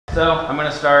So I'm going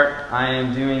to start. I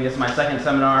am doing this my second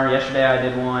seminar. Yesterday I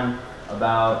did one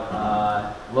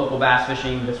about local bass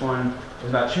fishing. This one is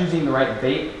about choosing the right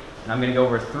bait. And I'm going to go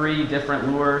over 3 different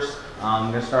lures.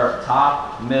 I'm going to start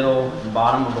top, middle, and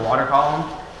bottom of the water column.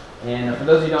 And for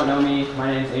those of you who don't know me, my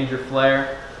name is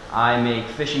Flair. I make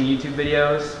fishing YouTube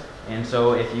videos. And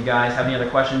so if you guys have any other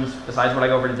questions besides what I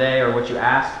go over today or what you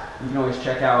asked, you can always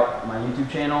check out my YouTube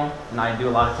channel. And I do a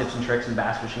lot of tips and tricks and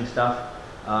bass fishing stuff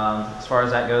as far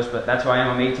as that goes. But that's who I am.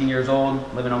 I'm 18 years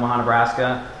old, live in Omaha,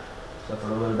 Nebraska. So that's a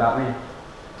little bit about me.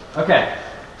 Okay,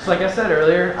 so like I said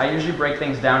earlier, I usually break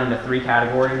things down into 3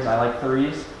 categories. I like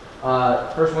 3s.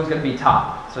 First one's going to be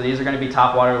top. So these are going to be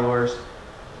top water lures.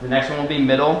 The next one will be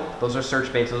middle. Those are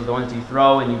search baits. Those are the ones you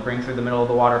throw and you bring through the middle of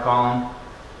the water column.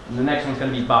 And the next one's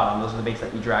going to be bottom. Those are the baits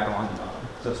that you drag along the bottom.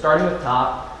 So starting with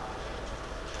top,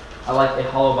 I like a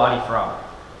hollow body frog.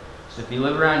 So if you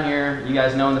live around here, you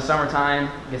guys know in the summertime,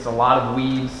 it gets a lot of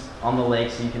weeds on the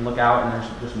lake, so you can look out and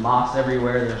there's just moss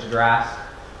everywhere, there's grass.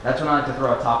 That's when I like to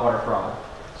throw a topwater frog.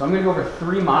 So I'm going to go over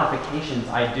 3 modifications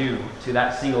I do to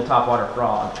that single topwater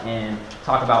frog and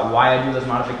talk about why I do those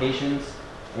modifications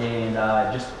and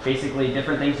just basically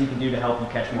different things you can do to help you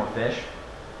catch more fish.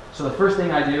 So the first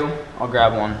thing I do, I'll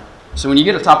grab one. So when you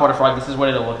get a topwater frog, this is what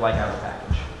it'll look like out of the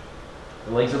package.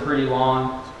 The legs are pretty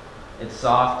long, it's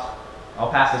soft. I'll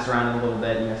pass this around in a little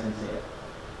bit and you guys can see it.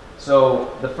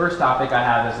 So the first topic I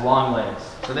have is long legs.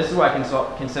 So this is what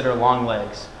I consider long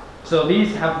legs. So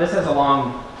this has a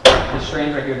long, the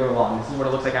strands right here go long. This is what it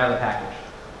looks like out of the package.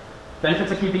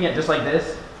 Benefits of keeping it just like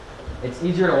this, it's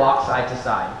easier to walk side to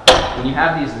side. When you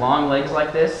have these long legs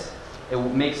like this, it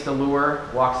makes the lure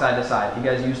walk side to side. If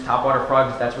you guys use topwater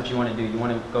frogs, that's what you want to do. You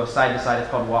want to go side to side. It's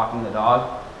called walking the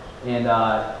dog. And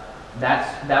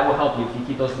that will help you if you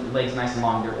keep those legs nice and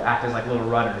long. They act as like little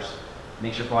rudders.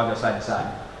 Makes your frog go side to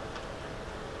side.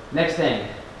 Next thing,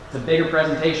 it's a bigger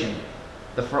presentation.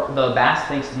 The bass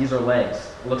thinks these are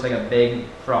legs. It looks like a big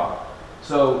frog.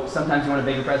 So sometimes you want a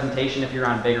bigger presentation if you're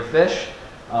on bigger fish.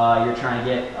 You're trying to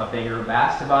get a bigger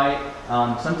bass to bite.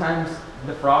 Sometimes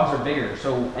the frogs are bigger.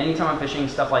 So anytime I'm fishing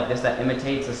stuff like this that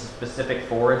imitates a specific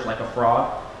forage, like a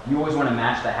frog, you always want to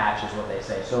match the hatch is what they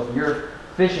say. So if you're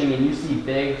fishing and you see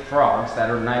big frogs that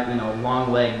are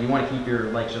long legged, you want to keep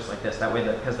your legs just like this. That way,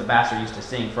 because the bass are used to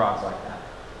seeing frogs like that.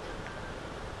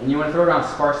 And you want to throw it on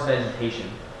sparse vegetation.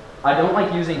 I don't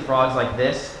like using frogs like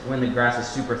this when the grass is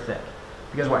super thick.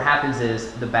 Because what happens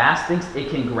is the bass thinks it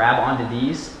can grab onto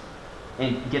these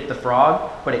and get the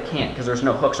frog, but it can't because there's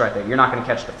no hooks right there. You're not going to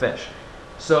catch the fish.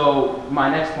 So my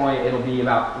next point, it'll be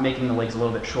about making the legs a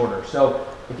little bit shorter. So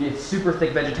if it's super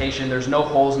thick vegetation, there's no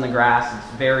holes in the grass,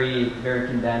 it's very, very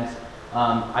condensed.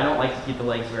 I don't like to keep the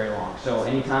legs very long. So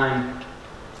anytime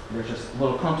there's just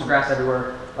little clumps of grass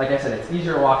everywhere, like I said, it's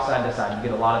easier to walk side to side. You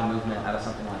get a lot of movement out of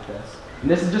something like this. And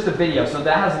this is just a video, so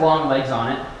that has long legs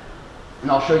on it. And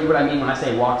I'll show you what I mean when I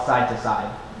say walk side to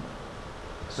side.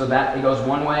 So that it goes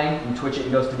one way, you twitch it,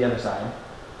 it goes to the other side.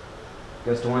 It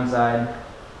goes to one side,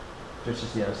 twitches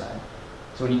to the other side.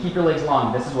 So when you keep your legs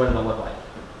long, this is what it'll look like.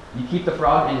 You keep the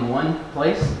frog in one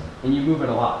place, and you move it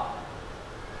a lot.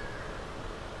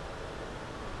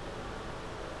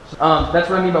 That's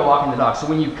what I mean by walking the dog. So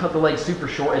when you cut the legs super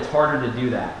short, it's harder to do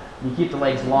that. When you keep the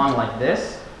legs long like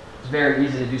this, it's very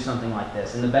easy to do something like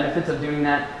this. And the benefits of doing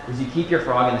that is you keep your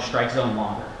frog in the strike zone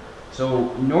longer.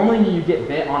 So normally when you get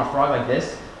bit on a frog like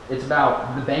this, it's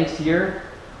about the banks here,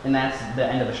 and that's the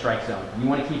end of the strike zone. You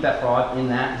want to keep that frog in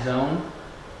that zone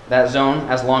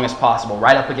as long as possible,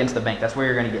 right up against the bank. That's where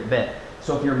you're going to get bit.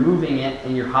 So if you're moving it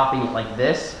and you're hopping it like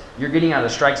this, you're getting out of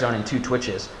the strike zone in 2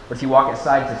 twitches. But if you walk it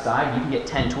side to side, you can get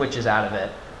 10 twitches out of it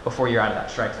before you're out of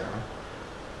that strike zone.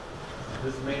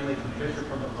 Is this mainly from fishing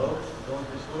from the boat going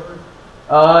to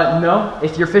shore? No.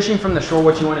 If you're fishing from the shore,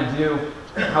 what you want to do,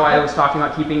 how I was talking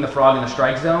about keeping the frog in the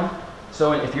strike zone.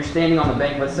 So if you're standing on the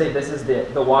bank, let's say this is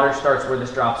the water starts where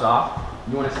this drops off.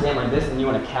 You want to stand like this and you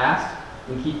want to cast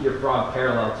and keep your frog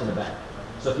parallel to the bank.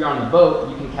 So if you're on the boat,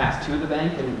 you can cast to the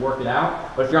bank and work it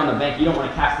out. But if you're on the bank, you don't want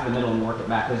to cast to the middle and work it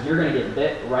back because you're going to get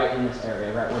bit right in this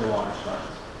area, right where the water starts.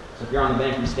 So if you're on the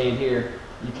bank, you stand here,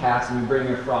 you cast and you bring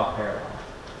your frog parallel.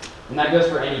 And that goes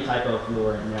for any type of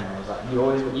lure in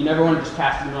general. You never want to just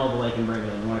cast in the middle of the lake and bring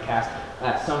it in. You want to cast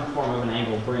at some form of an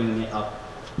angle, bringing it up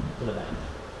to the bank.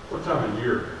 What time of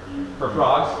year do you for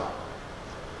frogs?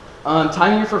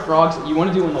 Time of year for frogs, you want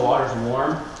to do when the water's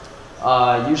warm.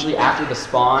 Usually after the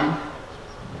spawn.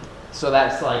 So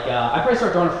that's like, I probably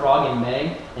start throwing a frog in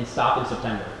May and stop in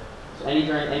September. So any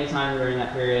time during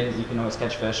that period, you can always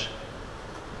catch fish.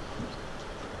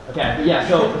 Okay, but yeah,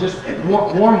 so just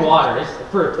warm water,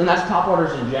 and that's top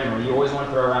waters in general. You always want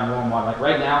to throw around warm water. Like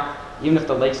right now, even if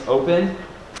the lake's open.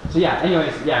 So yeah,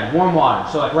 anyways, yeah, warm water.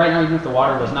 So like right now, even if the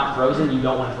water was not frozen, you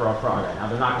don't want to throw a frog right now.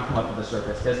 They're not going to come up to the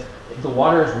surface because if the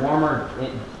water is warmer,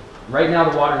 right now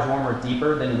the water is warmer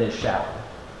deeper than it is shallow.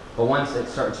 But once it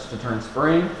starts to turn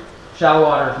spring, shallow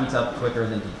water heats up quicker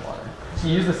than deep water. So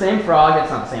you use the same frog,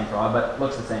 it's not the same frog, but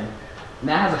looks the same. And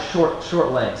that has a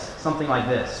short legs, something like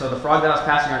this. So the frog that I was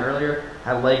passing around earlier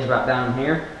had legs about down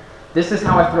here. This is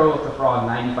how I throw with the frog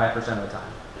 95% of the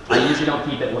time. I usually don't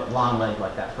keep it long legged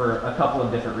like that for a couple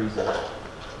of different reasons.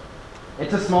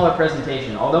 It's a smaller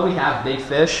presentation. Although we have big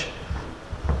fish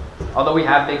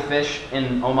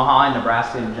in Omaha and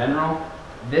Nebraska in general,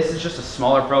 this is just a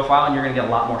smaller profile and you're going to get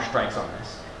a lot more strikes on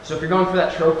this. So if you're going for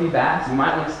that trophy bass, you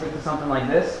might want to stick to something like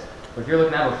this. But if you're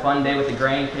looking to have a fun day with the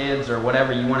grandkids or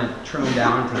whatever, you want to trim them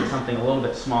down to something a little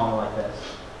bit smaller like this.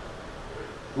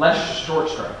 Less short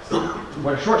strikes.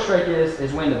 What a short strike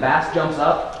is when the bass jumps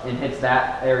up and hits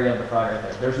that area of the frog right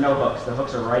there. There's no hooks. The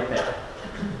hooks are right there.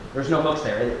 There's no hooks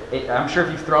there. I'm sure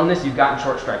if you've thrown this, you've gotten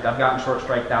short striked. I've gotten short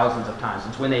strike thousands of times.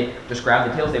 It's when they just grab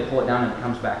the tails, they pull it down, and it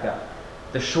comes back up.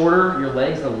 The shorter your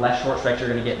legs, the less short strikes you're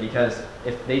going to get, because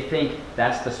if they think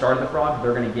that's the start of the frog,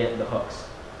 they're going to get the hooks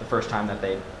the first time that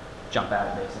they jump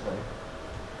at it, basically.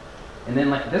 And then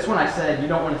like this one I said, you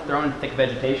don't want to throw in thick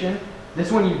vegetation.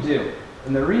 This one you do.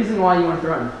 And the reason why you want to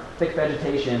throw it in thick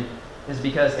vegetation is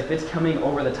because if it's coming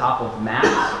over the top of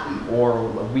mats or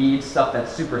weeds, stuff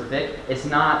that's super thick, it's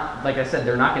not, like I said,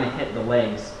 they're not going to hit the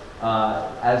legs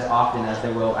as often as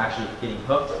they will actually getting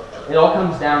hooked. It all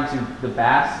comes down to the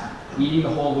bass eating the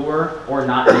whole lure or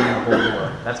not eating the whole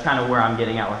lure. That's kind of where I'm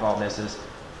getting at with all this.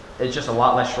 It's just a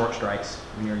lot less short strikes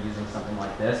when you're using something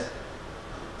like this.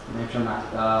 Make sure I'm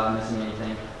not missing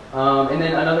anything. And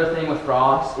then another thing with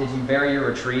frogs is you vary your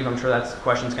retrieve. I'm sure that's the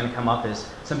question's going to come up is,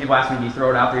 some people ask me, do you throw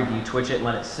it out there, do you twitch it and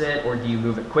let it sit, or do you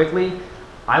move it quickly?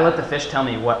 I let the fish tell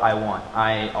me what I want.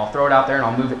 I'll throw it out there and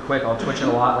I'll move it quick, I'll twitch it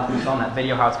a lot like you saw in that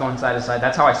video how it's going side to side.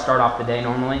 That's how I start off the day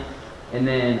normally. And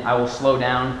then I will slow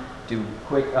down, do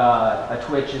quick a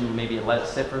twitch and maybe let it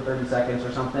sit for 30 seconds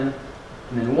or something.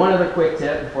 And then one other quick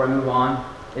tip before I move on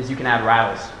is you can add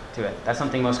rattles to it. That's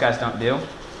something most guys don't do.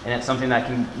 And it's something that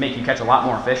can make you catch a lot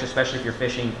more fish, especially if you're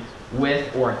fishing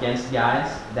with or against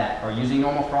guys that are using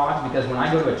normal frogs. Because when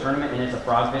I go to a tournament and it's a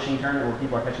frog fishing tournament where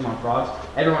people are catching on frogs,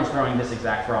 everyone's throwing this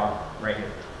exact frog right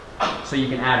here. So you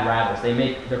can add rattles.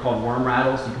 They're called worm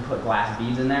rattles. You can put glass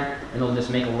beads in there and they'll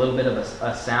just make a little bit of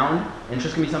a sound. And it's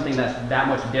just gonna be something that's that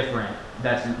much different.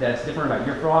 That's different about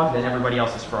your frog than everybody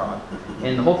else's frog.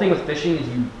 And the whole thing with fishing is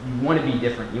you want to be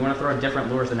different. You want to throw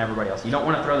different lures than everybody else. You don't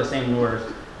want to throw the same lures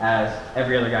as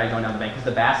every other guy going down the bank, because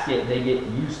the bass they get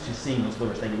used to seeing those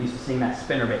lures. They get used to seeing that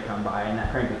spinnerbait come by and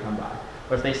that crankbait come by.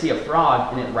 But if they see a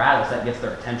frog and it rattles, that gets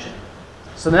their attention.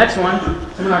 So the next one,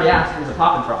 someone already asked, is a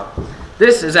popping frog.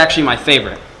 This is actually my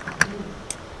favorite.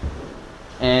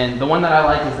 And the one that I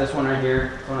like is this one right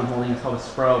here. This one I'm holding. It's called a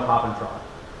Spro popping frog.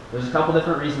 There's a couple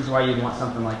different reasons why you'd want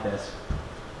something like this.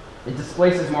 It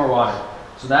displaces more water.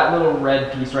 So that little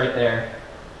red piece right there,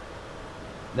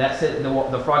 that's it.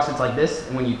 The frog sits like this,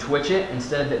 and when you twitch it,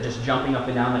 instead of it just jumping up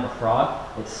and down like a frog,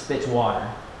 it spits water.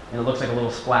 And it looks like a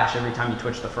little splash every time you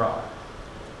twitch the frog.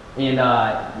 And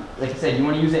like I said, you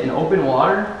want to use it in open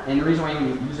water, and the reason why you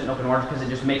use it in open water is because it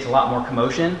just makes a lot more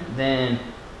commotion than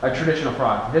a traditional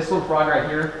frog. This little frog right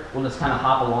here will just kind of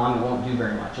hop along. It won't do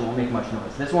very much. It won't make much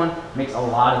noise. This one makes a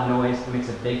lot of noise. It makes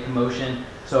a big commotion.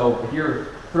 So if you're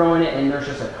throwing it and there's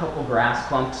just a couple grass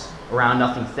clumps around,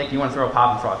 nothing thick, you want to throw a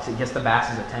popping frog because it gets the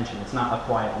bass's attention. It's not a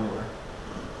quiet lure.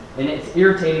 And it's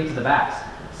irritating to the bass.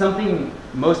 Something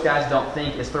most guys don't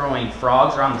think is throwing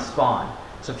frogs around the spawn.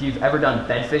 So if you've ever done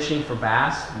bed fishing for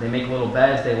bass, they make little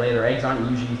beds, they lay their eggs on it.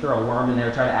 Usually you throw a worm in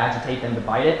there, try to agitate them to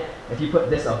bite it. If you put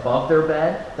this above their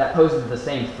bed, that poses the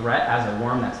same threat as a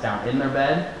worm that's down in their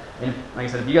bed. And like I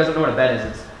said, if you guys don't know what a bed is,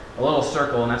 it's a little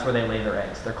circle, and that's where they lay their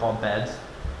eggs. They're called beds.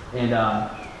 And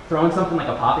throwing something like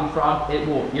a popping frog, it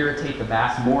will irritate the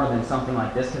bass more than something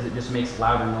like this because it just makes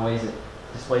louder noise, it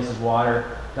displaces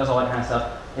water, does all that kind of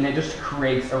stuff, and it just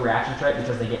creates a reaction to it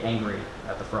because they get angry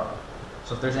at the frog.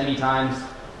 So if there's any times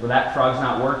where that frog's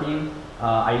not working,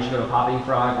 I usually go to a popping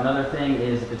frog. Another thing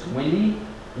is if it's windy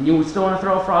and you still want to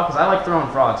throw a frog, because I like throwing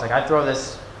frogs. Like I throw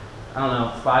this, I don't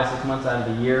know, 5-6 months out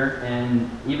of the year, and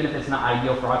even if it's not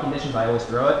ideal frog conditions, I always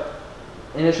throw it.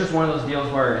 And it's just one of those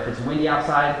deals where if it's windy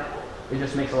outside, it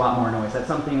just makes a lot more noise. That's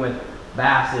something with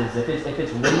bass is if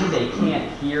it's windy, they can't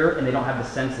hear and they don't have the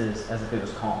senses as if it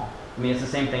was calm. I mean, it's the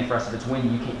same thing for us. If it's windy,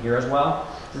 you can't hear as well.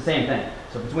 It's the same thing.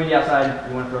 So if it's windy outside,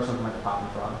 you want to throw something like a popping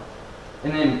frog.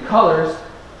 And then colors,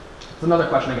 it's another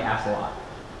question I get asked a lot.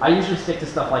 I usually stick to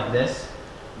stuff like this,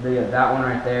 that one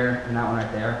right there and that one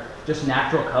right there. just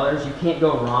natural colors. You can't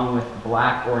go wrong with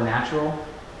black or natural.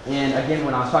 And again,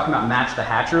 when I was talking about match the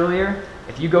hatch earlier,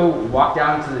 if you go walk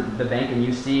down to the bank and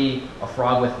you see a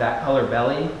frog with that color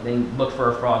belly, then look for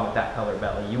a frog with that color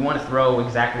belly. You want to throw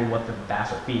exactly what the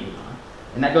bass are feeding on.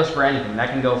 And that goes for anything. That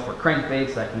can go for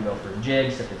crankbaits, that can go for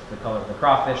jigs, if it's the color of the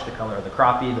crawfish, the color of the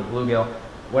crappie, the bluegill,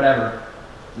 whatever.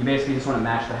 You basically just want to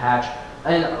match the hatch.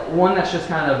 And one that's just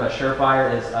kind of a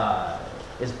surefire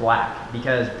is black,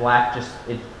 because black just,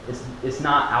 it's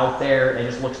not out there, it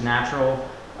just looks natural.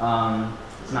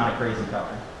 It's not a crazy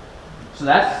color. So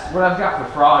that's what I've got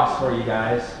for frogs for you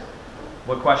guys.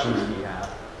 What questions do you have?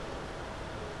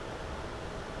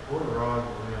 What rod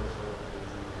and reels?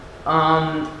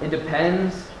 It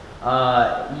depends.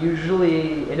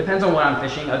 Usually, it depends on what I'm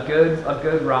fishing. A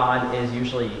good rod is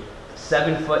usually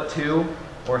 7'2"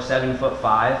 or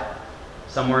 7'5",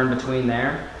 somewhere in between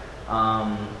there.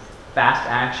 Fast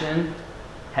action,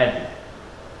 heavy.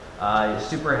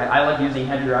 I like using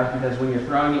heavy rods because when you're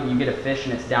throwing it, you get a fish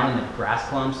and it's down in the grass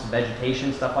clumps,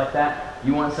 vegetation, stuff like that.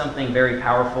 You want something very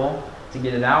powerful to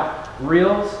get it out.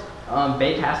 Reels,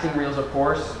 bait casting reels, of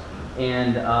course,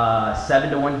 and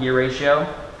 7-to-1 gear ratio.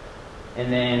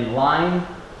 And then line,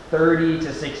 30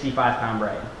 to 65 pound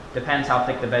braid. Depends how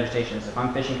thick the vegetation is. If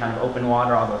I'm fishing kind of open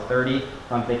water, I'll go 30.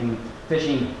 If I'm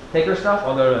fishing thicker stuff,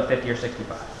 I'll go to 50 or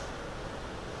 65.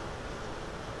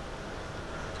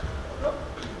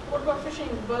 What about fishing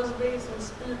buzzbaits and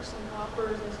spooks and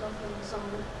hoppers and stuff in the summer?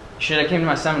 Should have came to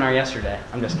my seminar yesterday.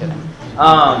 I'm just kidding.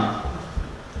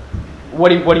 What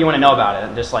do you want to know about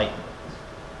it? Just like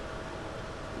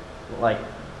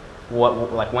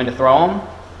when to throw them,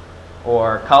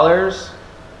 or colors?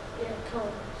 Yeah,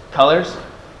 colors. Colors.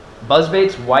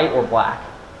 Buzzbaits, white or black.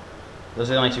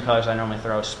 Those are the only two colors I normally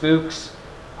throw. Spooks,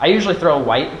 I usually throw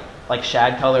white, like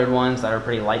shad colored ones that are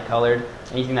pretty light colored.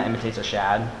 Anything that imitates a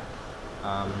shad.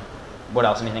 What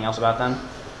else? Anything else about them?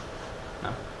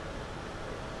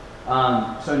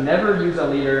 No. So never use a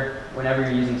leader whenever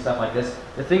you're using stuff like this.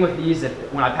 The thing with these,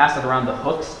 when I pass it around, the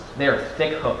hooks, they're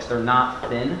thick hooks. They're not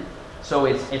thin. So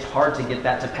it's hard to get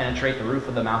that to penetrate the roof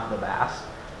of the mouth of the bass.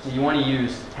 So you want to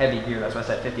use heavy gear. That's why I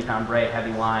said 50-pound braid,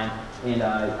 heavy line. And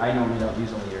I normally don't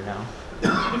use a leader now.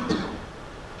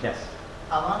 Yes?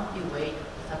 How long do you wait to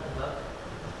set the hook?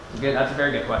 Good. That's a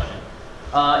very good question.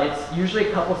 It's usually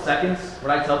a couple seconds.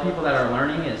 What I tell people that are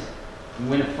learning is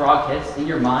when a frog hits, in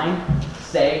your mind,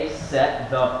 say, set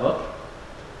the hook.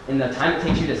 And the time it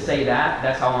takes you to say that,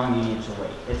 that's how long you need to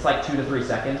wait. It's like 2 to 3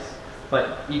 seconds.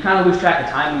 But you kind of lose track of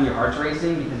time when your heart's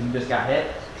racing because you just got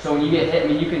hit. So when you get hit, I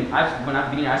mean, you can, when I'm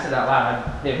beginning, I said it out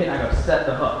loud, they'd hit and I go, set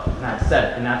the hook. And I'd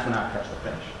set it, and that's when I'd catch the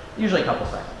fish. Usually a couple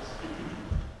seconds.